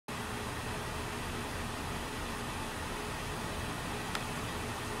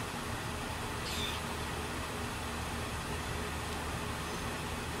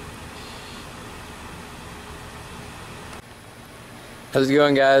How's it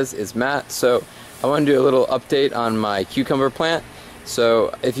going, guys? It's Matt. So I want to do a little update on my cucumber plant.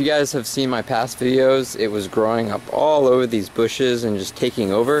 So if you guys have seen my past videos, it was growing up all over these bushes and just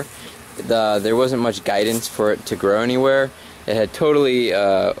taking over. There wasn't much guidance for it to grow anywhere. It had totally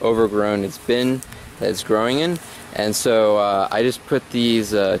overgrown its bin that it's growing in. And so I just put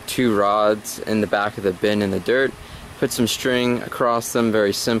these 2 rods in the back of the bin in the dirt, put some string across them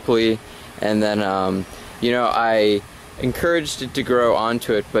very simply, and then I encouraged it to grow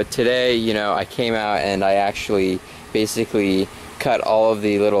onto it. But today, I came out and I actually basically cut all of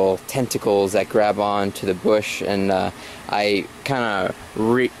the little tentacles that grab on to the bush, and I kind of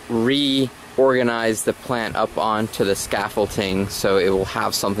reorganized the plant up onto the scaffolding so it will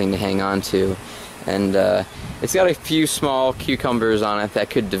have something to hang on to. And it's got a few small cucumbers on it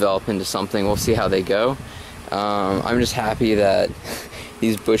that could develop into something. We'll see how they go. I'm just happy that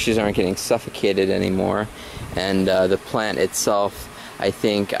these bushes aren't getting suffocated anymore, and the plant itself, I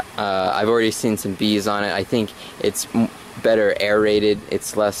think I've already seen some bees on it. I think it's better aerated.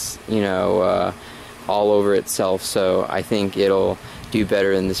 It's less all over itself, so I think it'll do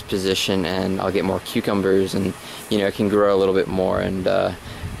better in this position, and I'll get more cucumbers, and it can grow a little bit more. And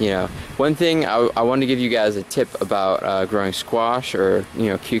one thing I wanted to give you guys a tip about growing squash or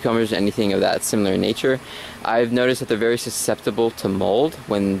cucumbers, anything of that similar nature. I've noticed that they're very susceptible to mold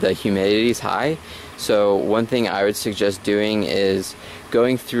when the humidity is high. So one thing I would suggest doing is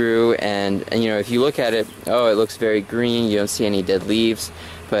going through and if you look at it, oh, it looks very green, you don't see any dead leaves,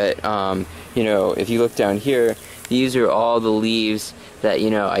 but if you look down here, these are all the leaves that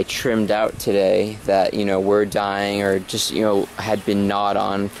I trimmed out today that were dying or just had been gnawed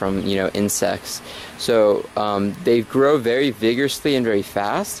on from insects. So they grow very vigorously and very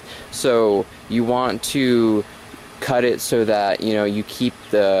fast, so you want to cut it so that you keep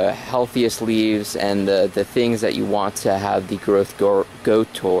the healthiest leaves and the things that you want to have the growth go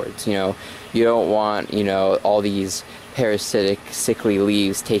towards. You don't want all these parasitic, sickly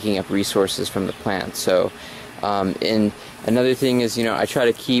leaves taking up resources from the plant. So and another thing is I try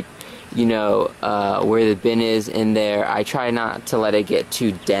to keep where the bin is in there, I try not to let it get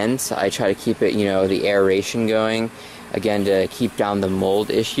too dense. I try to keep it the aeration going, again, to keep down the mold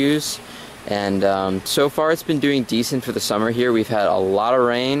issues. And so far it's been doing decent for the summer here. We've had a lot of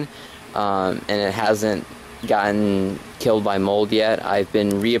rain, and it hasn't gotten killed by mold yet. I've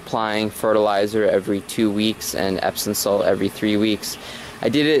been reapplying fertilizer every 2 weeks and Epsom salt every 3 weeks. I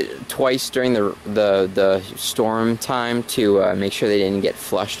did it twice during the storm time to make sure they didn't get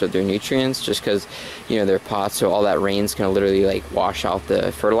flushed of their nutrients, just because they're pots, so all that rain's gonna literally like wash out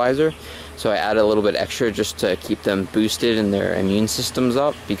the fertilizer. So I added a little bit extra just to keep them boosted and their immune systems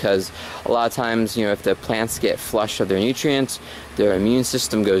up, because a lot of times if the plants get flushed of their nutrients, their immune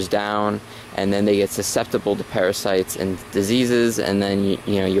system goes down, and then they get susceptible to parasites and diseases, and then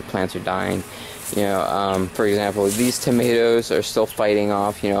your plants are dying. For example, these tomatoes are still fighting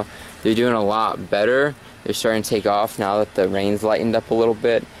off. They're doing a lot better. They're starting to take off now that the rain's lightened up a little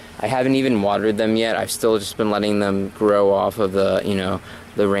bit. I haven't even watered them yet. I've still just been letting them grow off of the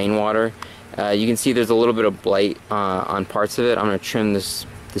the rainwater. You can see there's a little bit of blight on parts of it. I'm going to trim this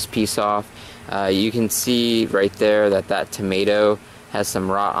piece off. You can see right there that tomato has some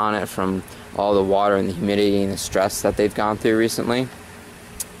rot on it from all the water and the humidity and the stress that they've gone through recently.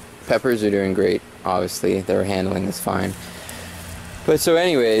 Peppers are doing great, obviously. They're handling this fine. But so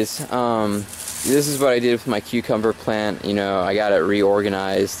anyways, this is what I did with my cucumber plant. I got it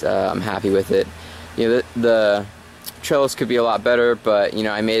reorganized. I'm happy with it. The trellis could be a lot better, but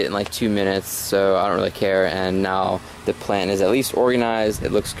I made it in like 2 minutes, so I don't really care. And now the plant is at least organized.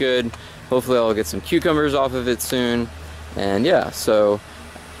 It looks good. Hopefully I'll get some cucumbers off of it soon. And yeah, so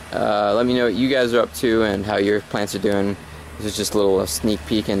let me know what you guys are up to and how your plants are doing. This is just a little sneak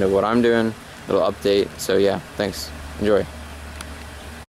peek into what I'm doing, a little update. So yeah, thanks. Enjoy.